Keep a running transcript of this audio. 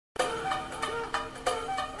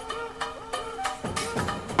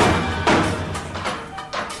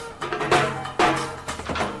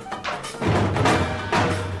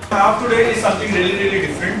have today is something really, really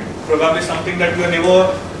different. Probably something that you have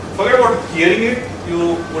never, forget about hearing it,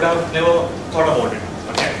 you would have never thought about it.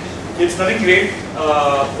 Okay, it's nothing great.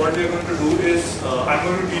 What we are going to do is, I'm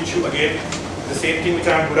going to teach you again the same thing which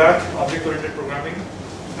I am good at, object-oriented programming.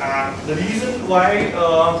 And the reason why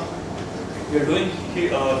we are doing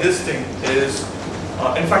this thing is,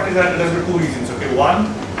 in fact, there are two reasons. Okay, one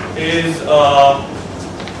is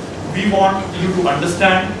we want you to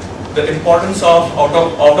understand the importance of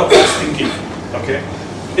out-of-box thinking. Okay,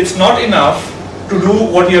 it's not enough to do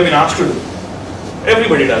what you have been asked to do.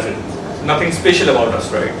 Everybody does it. Nothing special about us,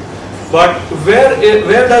 right? But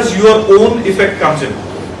where does your own effect comes in?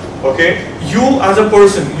 Okay, you as a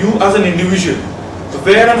person, you as an individual,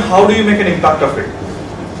 where and how do you make an impact of it?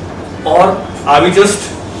 Or are we just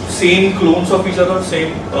same clones of each other,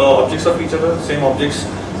 same objects of each other, same objects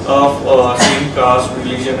of same caste,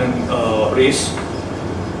 religion, and race?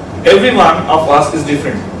 Every one of us is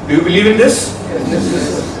different. Do you believe in this?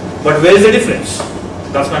 Yes. But where is the difference?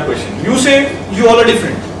 That's my question. You say you all are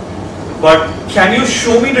different, but can you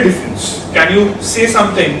show me the difference? Can you say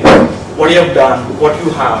something, what you have done, what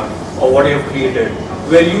you have, or what you have created,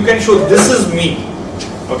 where you can show this is me,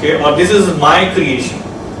 okay, or this is my creation?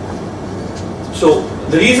 So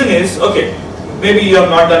the reason is, okay, maybe you have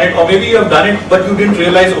not done it, or maybe you have done it, but you didn't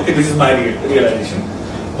realize, okay, this is my realization.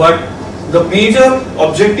 But the major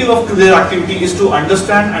objective of today's activity is to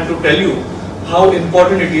understand and to tell you how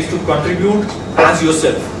important it is to contribute as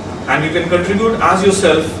yourself. And you can contribute as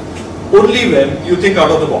yourself only when you think out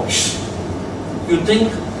of the box. You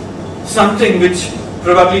think something which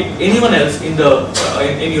probably anyone else in the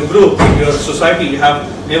in your group, in your society have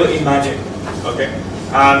never imagined. Okay,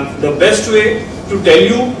 and the best way to tell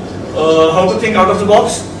you how to think out of the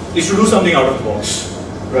box is to do something out of the box,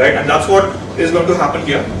 right? And that's what is going to happen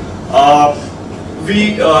here.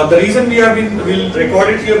 The reason we'll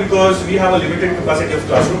record it here because we have a limited capacity of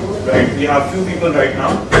classroom, right? We have few people right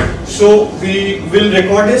now, so we will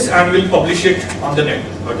record this and we'll publish it on the net,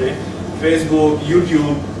 okay? Facebook,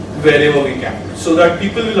 YouTube, wherever we can, so that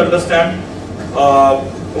people will understand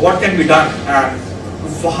what can be done and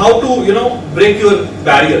how to, break your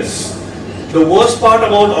barriers. The worst part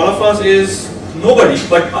about all of us is nobody,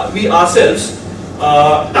 but we ourselves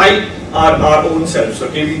tie our own selves.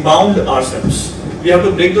 Okay, we bound ourselves. We have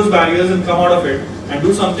to break those barriers and come out of it and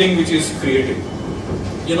do something which is creative.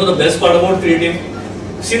 The best part about creative,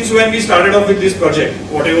 since when we started off with this project,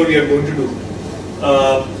 whatever we are going to do,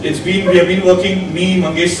 we have been working, me,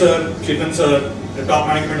 Mangesh sir, Chetan sir, the top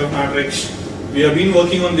management of Matrix, we have been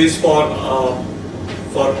working on this for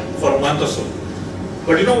a month or so.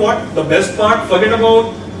 But you know what? The best part, forget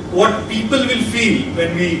about what people will feel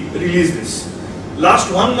when we release this.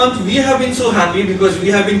 Last 1 month we have been so happy because we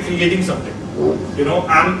have been creating something.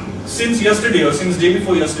 And since yesterday or since day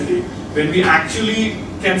before yesterday, when we actually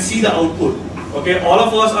can see the output, okay, all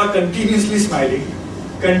of us are continuously smiling,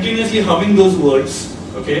 continuously humming those words,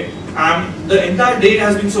 okay, and the entire day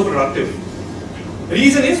has been so productive.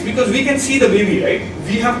 Reason is because we can see the baby, right?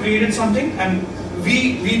 We have created something and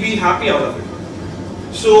we be happy out of it.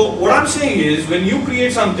 So what I'm saying is, when you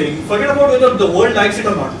create something, forget about whether the world likes it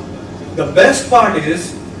or not. The best part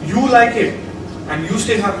is you like it and you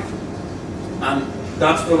stay happy. And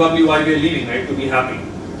that's probably why we're living, right? To be happy,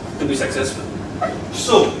 to be successful.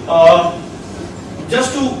 So,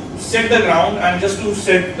 just to set the ground and just to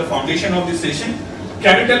set the foundation of this session,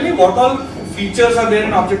 can you tell me what all features are there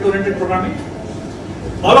in object-oriented programming?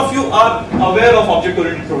 All of you are aware of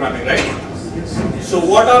object-oriented programming, right? So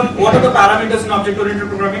what are the parameters in object-oriented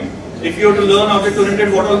programming? If you have to learn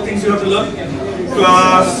object-oriented, what all things you have to learn?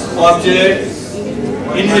 Class, object,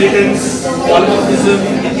 inheritance, polymorphism,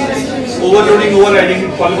 overloading,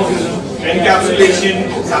 overriding, polymorphism, encapsulation,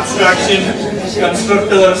 abstraction,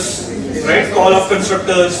 constructors, right? Call of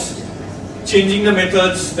constructors, changing the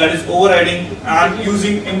methods, that is overriding, and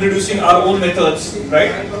introducing our own methods,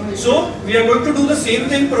 right? So we are going to do the same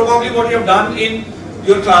thing, probably what you have done in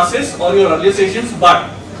your classes or your earlier sessions, but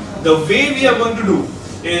the way we are going to do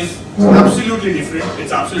is absolutely different.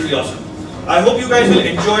 It's absolutely awesome. I hope you guys will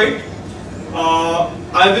enjoy it.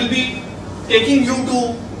 I will be taking you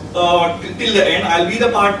to till the end. I'll be the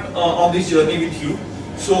part of this journey with you.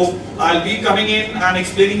 So I'll be coming in and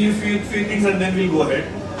explaining you few things, and then we'll go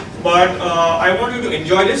ahead. But I want you to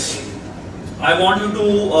enjoy this. I want you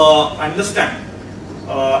to understand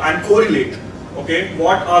and correlate. Okay,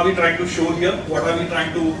 what are we trying to show here? What are we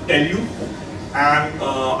trying to tell you? And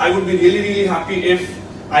I would be really happy if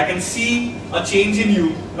I can see a change in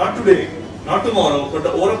you, not today, not tomorrow, but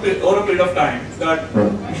over a period of time, that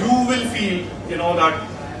you will feel, that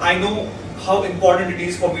I know how important it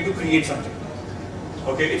is for me to create something.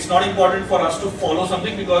 Okay, it's not important for us to follow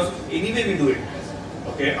something because anyway we do it.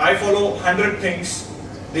 Okay, I follow 100 things.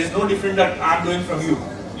 There's no different that I'm doing from you.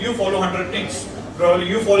 You follow 100 things. Probably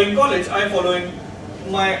you follow in college, I follow in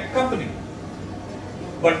my company.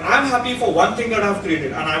 But I'm happy for one thing that I've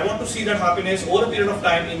created, and I want to see that happiness over a period of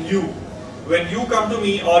time in you. When you come to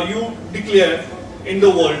me or you declare in the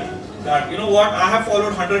world that, you know what, I have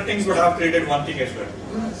followed 100 things but I have created one thing as well.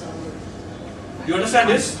 Do you understand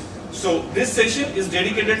this? So this session is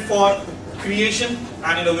dedicated for creation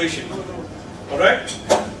and innovation. Alright?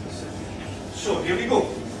 So here we go.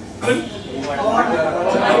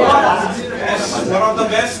 One of the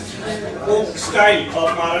best folk style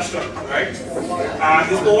of Maharashtra, right? And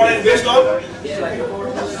this Powada is based on, of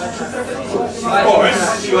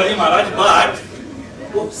course, Shivaji Maharaj, but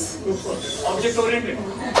object oriented.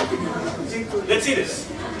 Let's see this.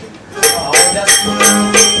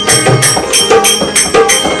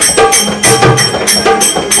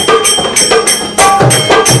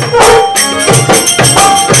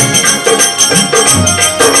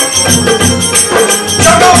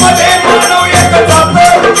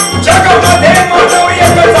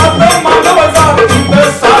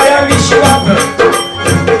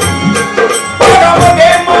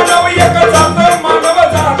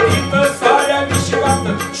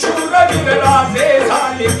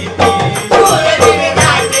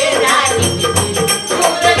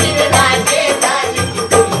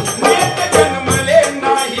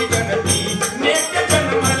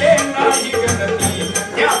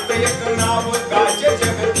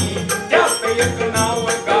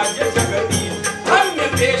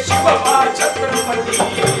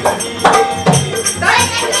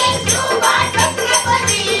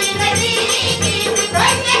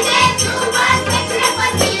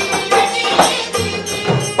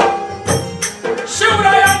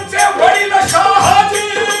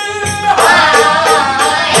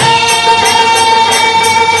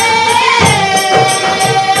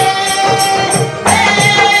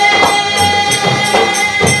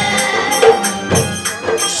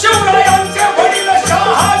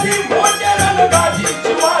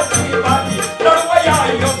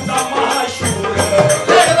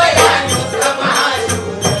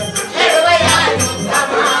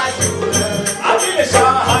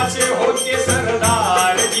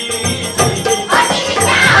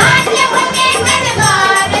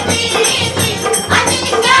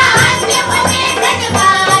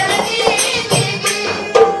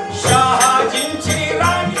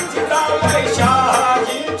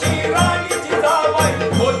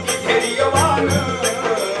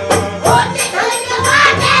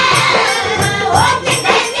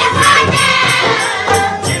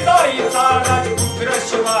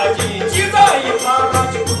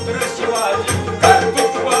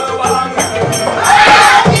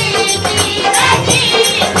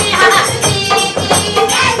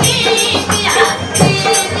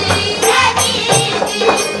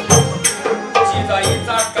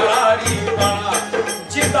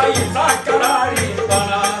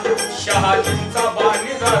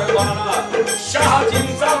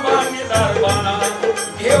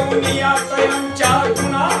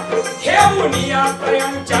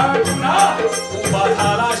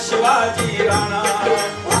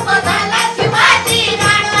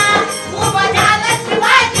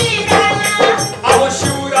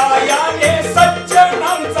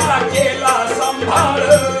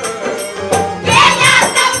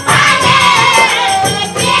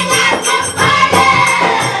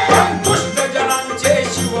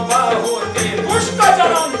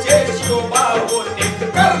 होते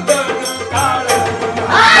गर्दन काळ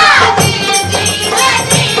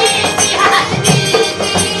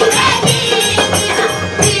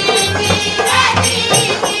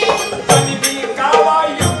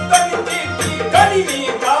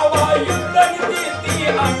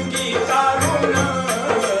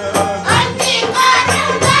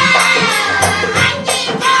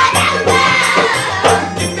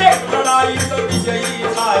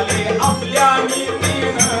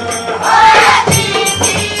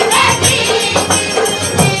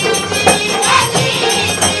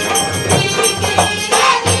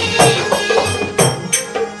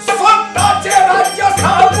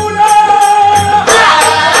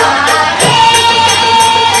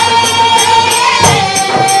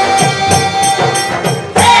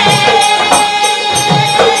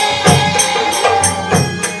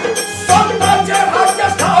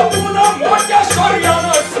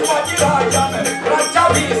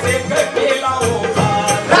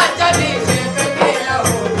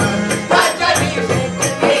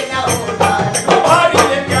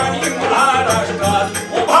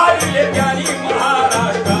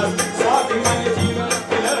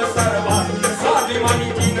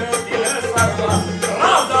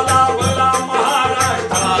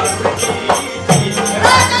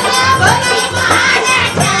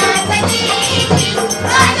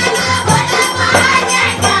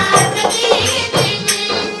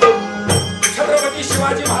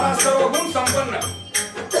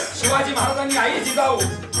शिवाजी महाराजांनी आई जिजाऊ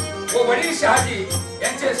व वडील शहाजी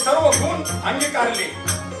यांचे सर्व गुण अंगीकारले,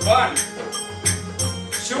 पण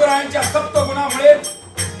शिवरायांच्या सप्तगुणामुळे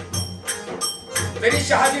तरी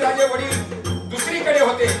शहाजीराजे वडील दुसरीकडे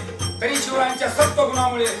होते, तरी शिवरायांच्या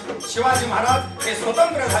सप्तगुणामुळे शिवाजी महाराज हे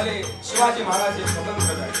स्वतंत्र झाले, शिवाजी महाराज हे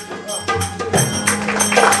स्वतंत्र झाले.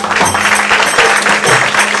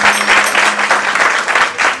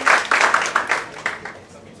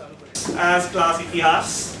 As class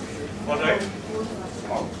Itihas, alright.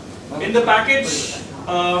 In the package,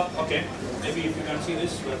 okay, maybe if you can see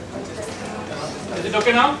this, is it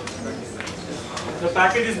okay now? The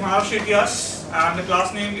package is Maharashtra Itihas and the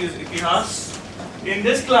class name is Itihas. In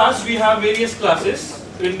this class we have various classes.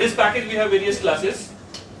 In this package we have various classes.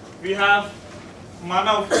 We have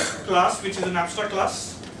Manav class, which is an abstract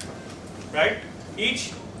class, right?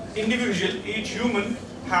 Each individual, each human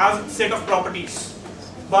has a set of properties.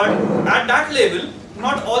 But at that level,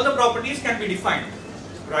 not all the properties can be defined,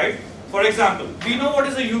 right? For example, we know what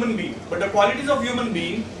is a human being, but the qualities of human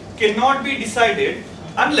being cannot be decided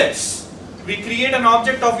unless we create an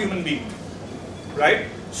object of human being, right?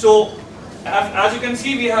 So, as you can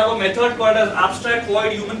see, we have a method called as abstract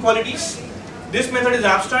void human qualities. This method is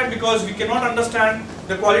abstract because we cannot understand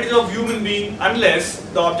the qualities of human being unless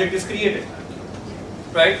the object is created,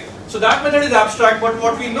 right? So that method is abstract, but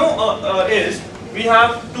what we know is we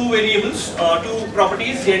have two variables, two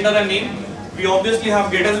properties, gender and name. We obviously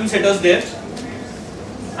have getters and setters there.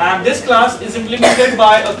 And this class is implemented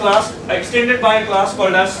by a class, extended by a class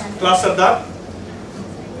called as class Sardar.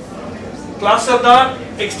 Class Sardar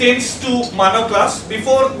extends to Manav class.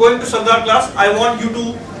 Before going to Sardar class, I want you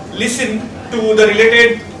to listen to the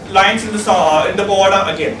related lines in the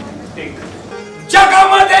Powada again. Take.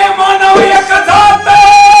 जगामध्ये मानव एक जात,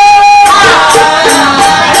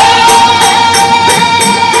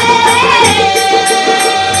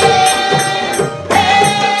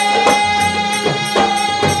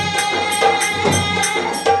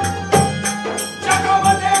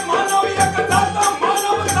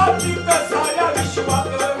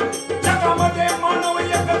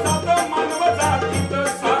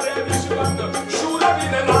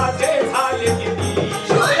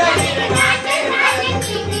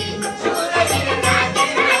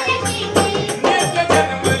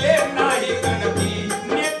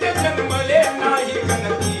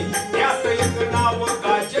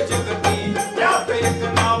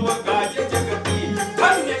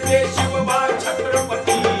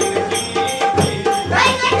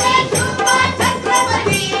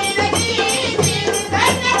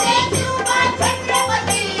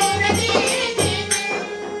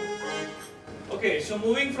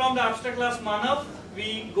 Class Manav,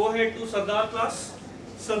 we go ahead to Sardar class.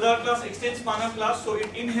 Sardar class extends Manav class, so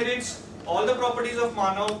it inherits all the properties of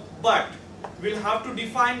Manav, but we'll have to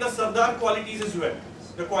define the Sardar qualities as well,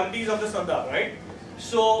 the qualities of the Sardar, right?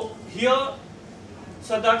 So here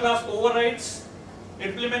Sardar class overrides,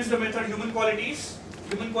 implements the method human qualities.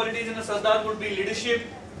 Human qualities in a Sardar would be leadership,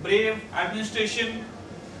 brave, administration,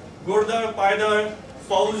 Gurdar, Paidar,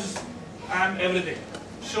 Fauz, and everything.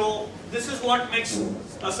 So this is what makes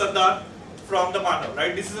a Sardar from the Manav,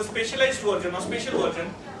 right? This is a specialized version or special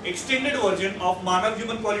version, extended version of Manav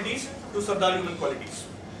human qualities to Sardar human qualities.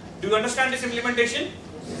 Do you understand this implementation?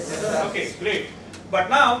 Yes, okay, great. But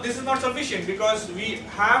now this is not sufficient because we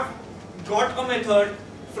have got a method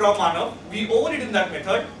from Manav, we override in that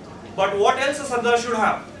method, but what else a Sardar should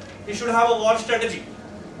have? He should have a war strategy,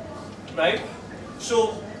 right?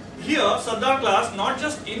 So here Sardar class not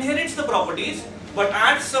just inherits the properties but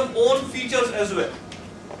adds some own features as well.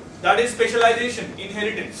 That is specialization,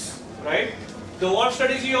 inheritance, right? The war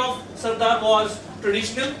strategy of Sardar was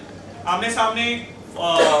traditional, amne-samne,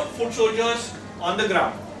 foot soldiers on the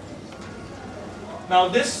ground. Now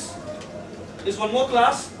this is one more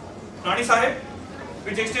class, Rani Sahib,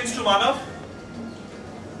 which extends to Manav.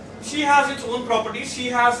 She has its own properties, she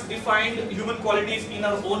has defined human qualities in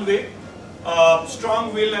her own way.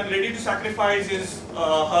 Strong will and ready to sacrifice his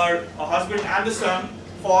her husband and the son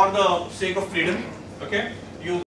for the sake of freedom. Okay.